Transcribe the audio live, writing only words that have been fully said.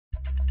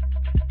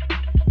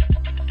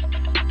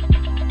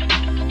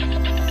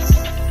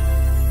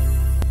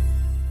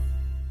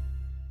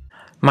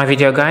My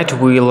video guide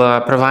will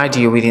provide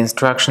you with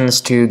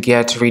instructions to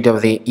get rid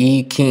of the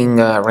Eking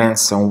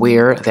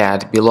ransomware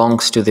that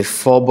belongs to the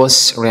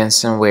Phobos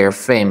ransomware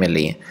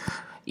family.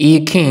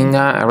 Eking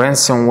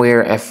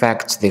ransomware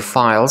affects the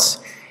files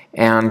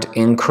and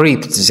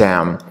encrypts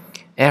them.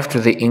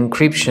 After the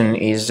encryption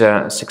is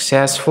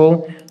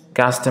successful,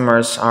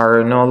 customers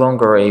are no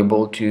longer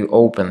able to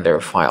open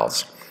their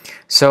files.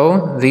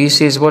 So, this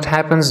is what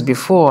happens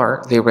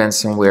before the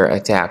ransomware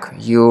attack.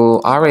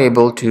 You are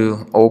able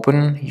to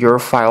open your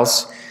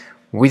files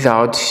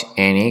without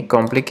any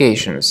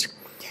complications.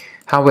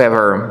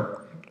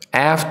 However,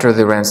 after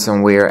the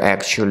ransomware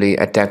actually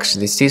attacks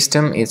the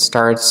system, it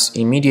starts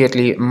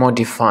immediately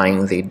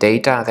modifying the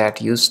data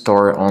that you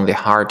store on the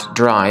hard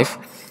drive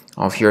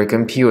of your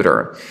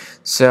computer.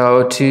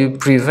 So, to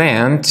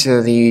prevent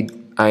the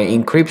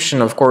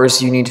encryption, of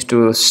course, you need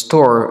to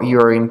store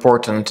your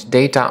important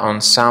data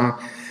on some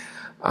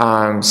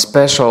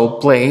special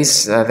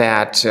place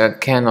that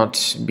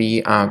cannot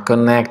be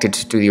connected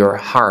to your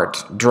hard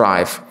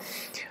drive.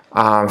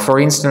 For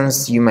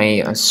instance, you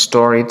may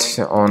store it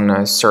on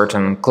a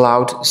certain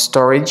cloud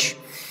storage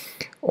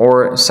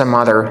or some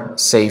other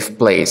safe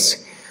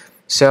place.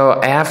 So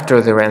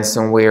after the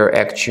ransomware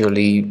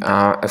actually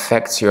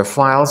affects your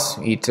files,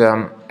 it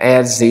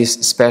adds this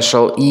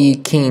special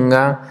Eking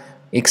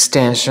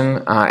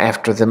extension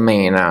after the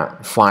main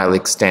file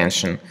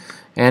extension,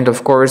 and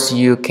of course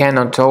you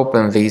cannot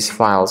open these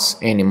files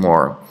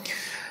anymore.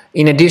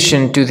 In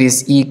addition to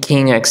this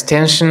Eking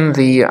extension,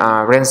 the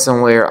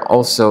ransomware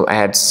also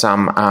adds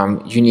some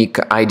unique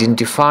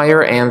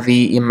identifier and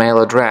the email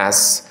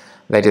address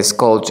that is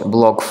called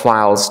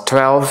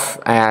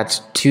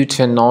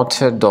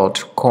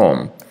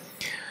blogfiles12@tutanote.com.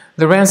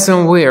 The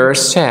ransomware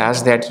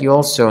says that you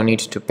also need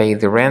to pay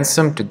the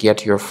ransom to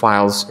get your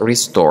files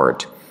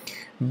restored.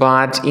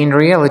 But in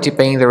reality,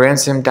 paying the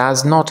ransom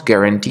does not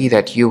guarantee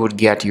that you would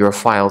get your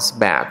files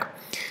back.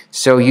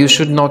 So you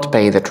should not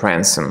pay that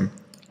ransom.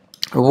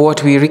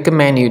 What we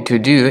recommend you to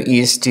do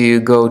is to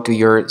go to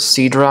your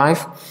C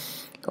drive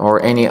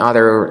or any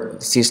other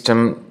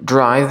system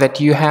drive that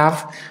you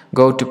have,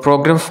 go to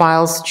Program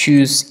Files,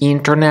 choose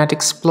Internet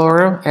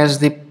Explorer as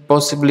the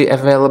possibly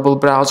available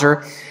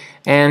browser,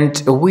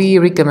 and we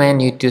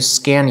recommend you to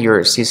scan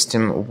your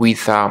system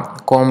with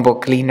Combo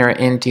Cleaner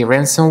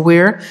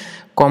anti-ransomware.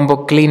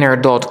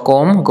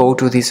 combocleaner.com. Go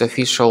to this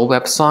official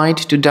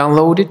website to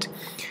download it.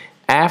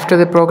 After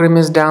the program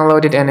is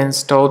downloaded and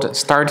installed,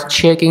 start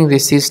checking the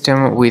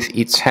system with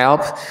its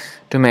help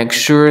to make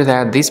sure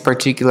that this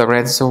particular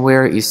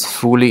ransomware is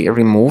fully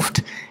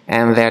removed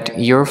and that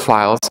your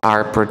files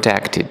are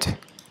protected.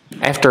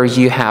 After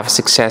you have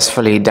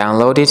successfully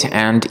downloaded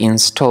and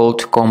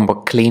installed Combo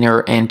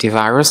Cleaner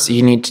antivirus,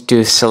 you need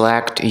to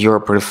select your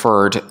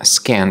preferred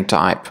scan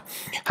type.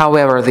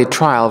 However, the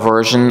trial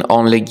version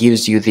only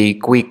gives you the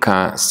quick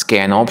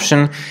scan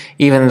option,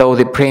 even though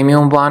the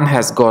premium one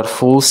has got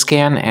full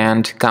scan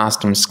and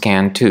custom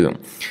scan too.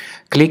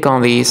 Click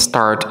on the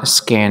Start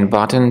Scan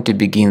button to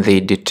begin the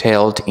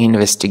detailed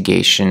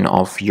investigation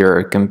of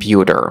your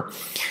computer.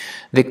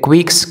 The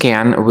quick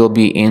scan will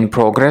be in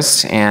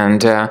progress,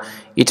 and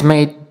it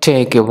may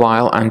take a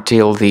while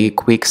until the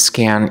quick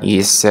scan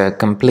is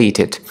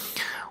completed.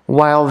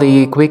 While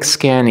the quick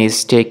scan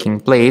is taking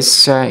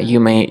place, you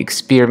may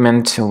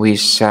experiment with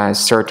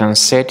certain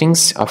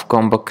settings of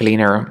Combo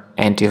Cleaner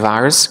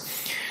antivirus.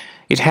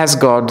 It has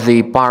got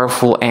the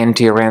powerful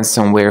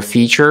anti-ransomware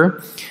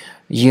feature.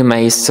 You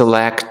may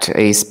select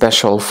a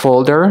special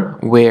folder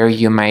where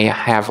you may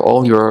have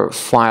all your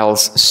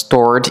files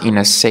stored in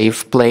a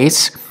safe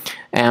place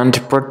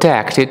and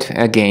protect it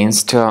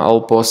against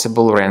all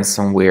possible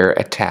ransomware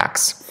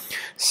attacks.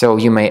 So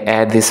you may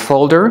add this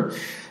folder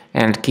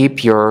and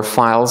keep your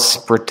files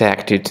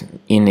protected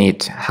in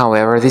it.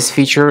 However, this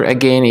feature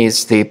again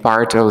is the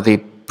part of the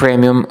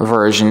premium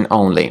version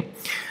only.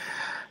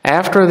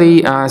 After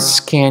the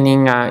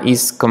scanning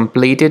is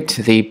completed,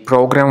 the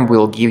program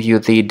will give you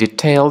the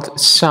detailed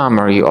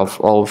summary of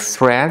all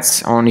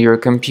threats on your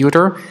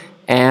computer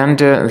and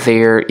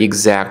their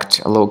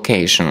exact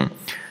location.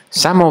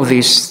 Some of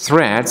these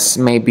threats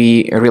may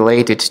be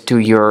related to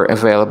your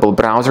available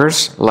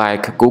browsers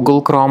like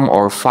Google Chrome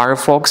or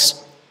Firefox.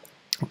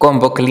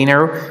 Combo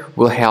Cleaner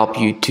will help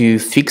you to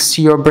fix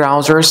your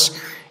browsers.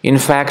 In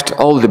fact,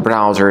 all the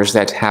browsers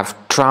that have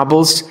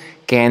troubles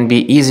can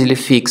be easily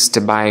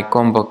fixed by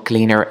Combo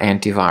Cleaner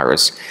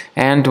antivirus.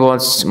 And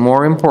what's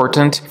more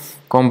important,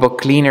 Combo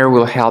Cleaner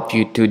will help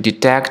you to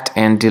detect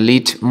and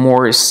delete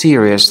more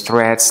serious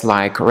threats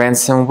like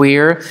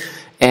ransomware,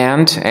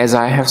 and as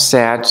I have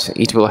said,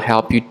 it will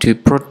help you to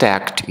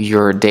protect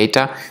your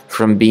data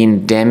from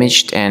being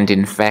damaged and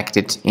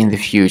infected in the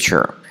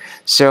future.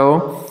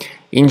 So,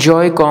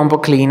 enjoy Combo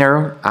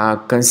Cleaner.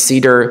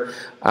 Consider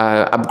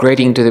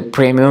upgrading to the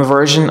premium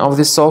version of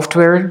the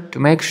software to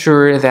make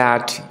sure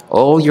that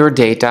all your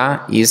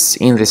data is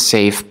in the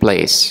safe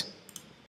place.